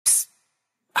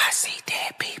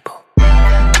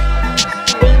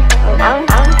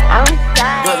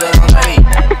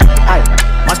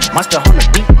Monster on the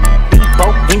beat,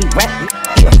 Debo, any rap,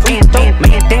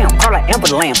 man down, call an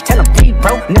ambulance, tell him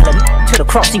bro, nail to the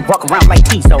cross, he walk around like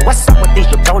T. So what's up with this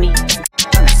jabroni?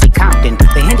 See Compton,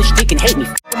 the industry can hate me.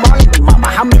 Mama,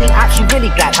 how many options you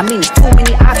really got? I mean, there's too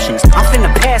many options. I'm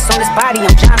finna pass on this body,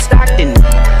 I'm John Stockton.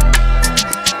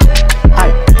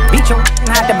 I beat your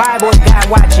hide the Bible, God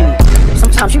watching.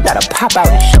 Sometimes you gotta pop out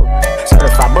and show.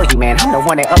 Certified boogeyman, I'm the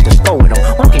one that up the score with him.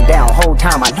 Walking down whole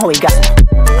time, I know he got some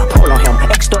pull on him.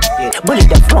 Extra bullet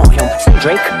that flow on him. Say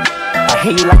Drake, I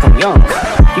hear you like I'm young.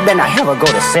 You better not ever go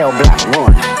to cell block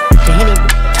 1. To any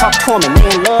talk to him and they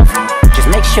in love, just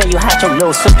make sure you hide your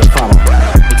little sister from him.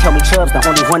 They tell me Chubb's the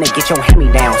only one that get your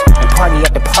hand-me-downs. And party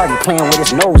at the party playing with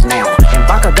his nose now. And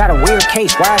Baca got a weird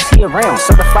case, why is he around?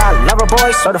 Certified lover boy,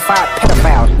 certified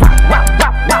pedophiles. Wop, wop,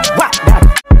 wop, wop, wop, that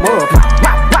mug. Wop,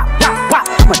 wop, wop, wop, wop,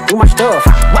 I'ma do my stuff.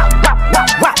 Wop, wop, wop,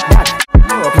 wop, that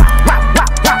mug. Wop, wop,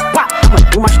 wop, wop, wop, I'ma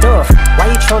do my stuff. Why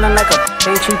you trolling like a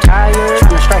ain't you tired?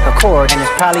 Trying to strike a chord and it's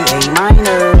probably A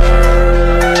minor.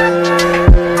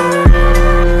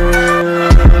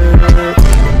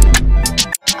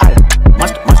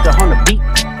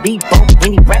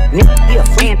 Any rap nigga, he a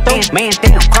friend, man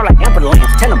down, call an ambulance,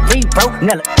 tell him bro,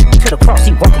 nail to the cross,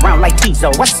 he walk around like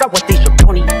Tizo. What's up with these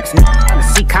jabroni? Trying to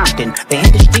see Compton, the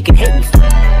industry can hate me.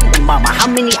 Mama, how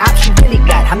many options you really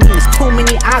got? I mean, there's too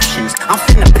many options. I'm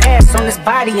finna pass on this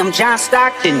body, I'm John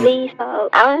Stockton. Please,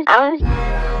 I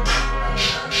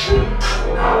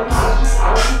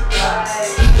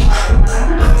was